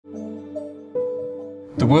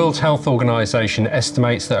The World Health Organization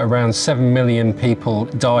estimates that around 7 million people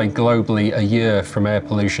die globally a year from air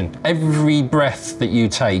pollution. Every breath that you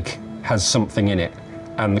take has something in it,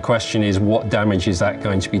 and the question is, what damage is that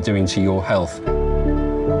going to be doing to your health?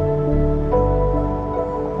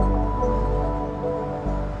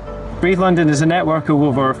 Breathe London is a network of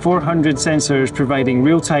over 400 sensors providing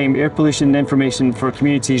real-time air pollution information for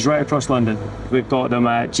communities right across London. We've got them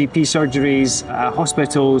at GP surgeries, at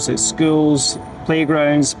hospitals, at schools,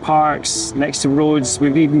 playgrounds, parks, next to roads.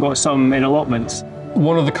 We've even got some in allotments.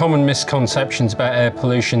 One of the common misconceptions about air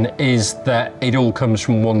pollution is that it all comes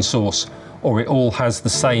from one source, or it all has the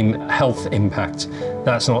same health impact.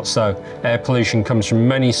 That's not so. Air pollution comes from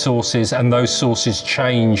many sources, and those sources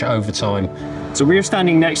change over time. So we're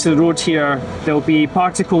standing next to the road here. There'll be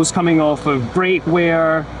particles coming off of brake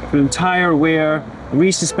wear, from tyre wear,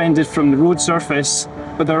 resuspended from the road surface.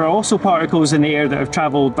 But there are also particles in the air that have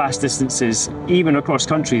travelled vast distances, even across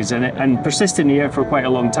countries, and persist in the air for quite a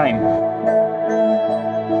long time.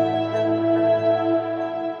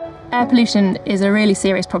 Air pollution is a really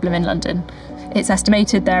serious problem in London. It's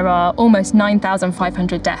estimated there are almost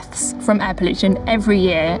 9,500 deaths from air pollution every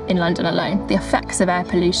year in London alone. The effects of air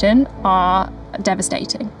pollution are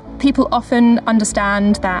devastating. People often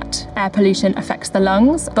understand that air pollution affects the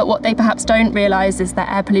lungs, but what they perhaps don't realise is that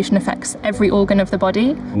air pollution affects every organ of the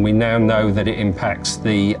body. We now know that it impacts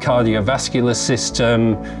the cardiovascular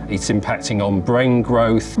system, it's impacting on brain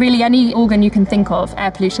growth. Really, any organ you can think of,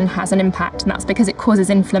 air pollution has an impact, and that's because it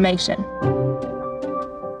causes inflammation.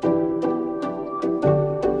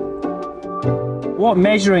 What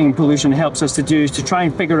measuring pollution helps us to do is to try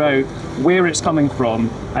and figure out where it's coming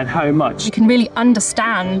from and how much. You can really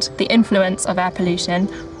understand the influence of air pollution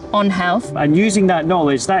on health. And using that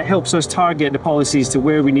knowledge, that helps us target the policies to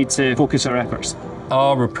where we need to focus our efforts.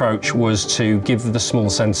 Our approach was to give the small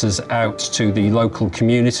sensors out to the local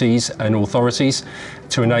communities and authorities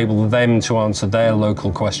to enable them to answer their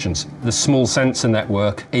local questions. The small sensor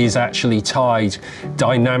network is actually tied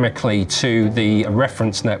dynamically to the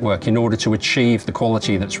reference network in order to achieve the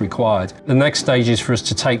quality that's required. The next stage is for us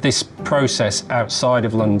to take this process outside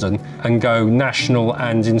of London and go national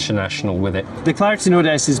and international with it. The Clarity Node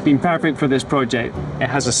S has been perfect for this project. It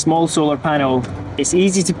has a small solar panel, it's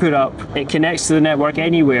easy to put up, it connects to the network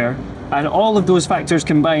anywhere, and all of those factors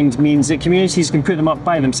combined means that communities can put them up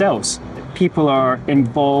by themselves. People are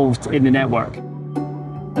involved in the network.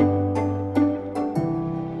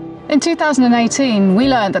 In 2018, we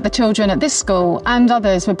learned that the children at this school and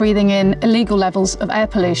others were breathing in illegal levels of air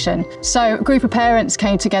pollution. So a group of parents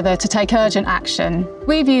came together to take urgent action.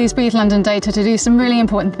 We've used Breathe London data to do some really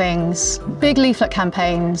important things. Big leaflet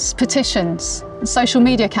campaigns, petitions, social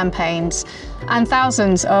media campaigns, and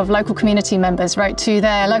thousands of local community members wrote to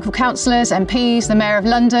their local councillors, MPs, the Mayor of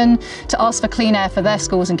London to ask for clean air for their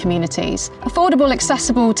schools and communities. Affordable,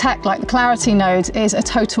 accessible tech like the Clarity Node is a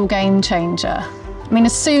total game changer. I mean,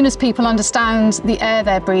 as soon as people understand the air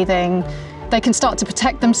they're breathing, they can start to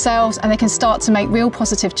protect themselves and they can start to make real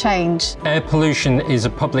positive change. Air pollution is a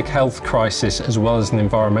public health crisis as well as an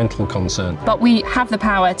environmental concern. But we have the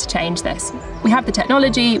power to change this. We have the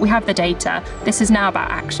technology, we have the data. This is now about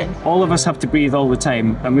action. All of us have to breathe all the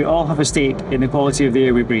time, and we all have a stake in the quality of the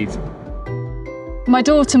air we breathe. My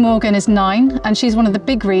daughter Morgan is 9, and she's one of the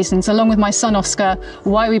big reasons, along with my son Oscar,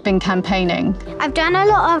 why we've been campaigning. I've done a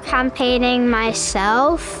lot of campaigning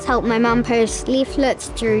myself, helped my mum post leaflets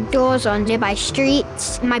through doors on nearby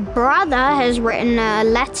streets. My brother has written a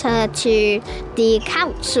letter to the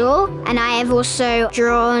council, and I have also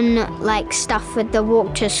drawn stuff with the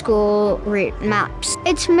walk to school route maps.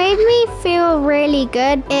 It's made me feel really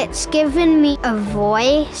good. It's given me a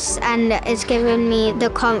voice, and it's given me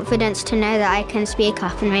the confidence to know that I can speak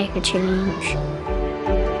up and make a change.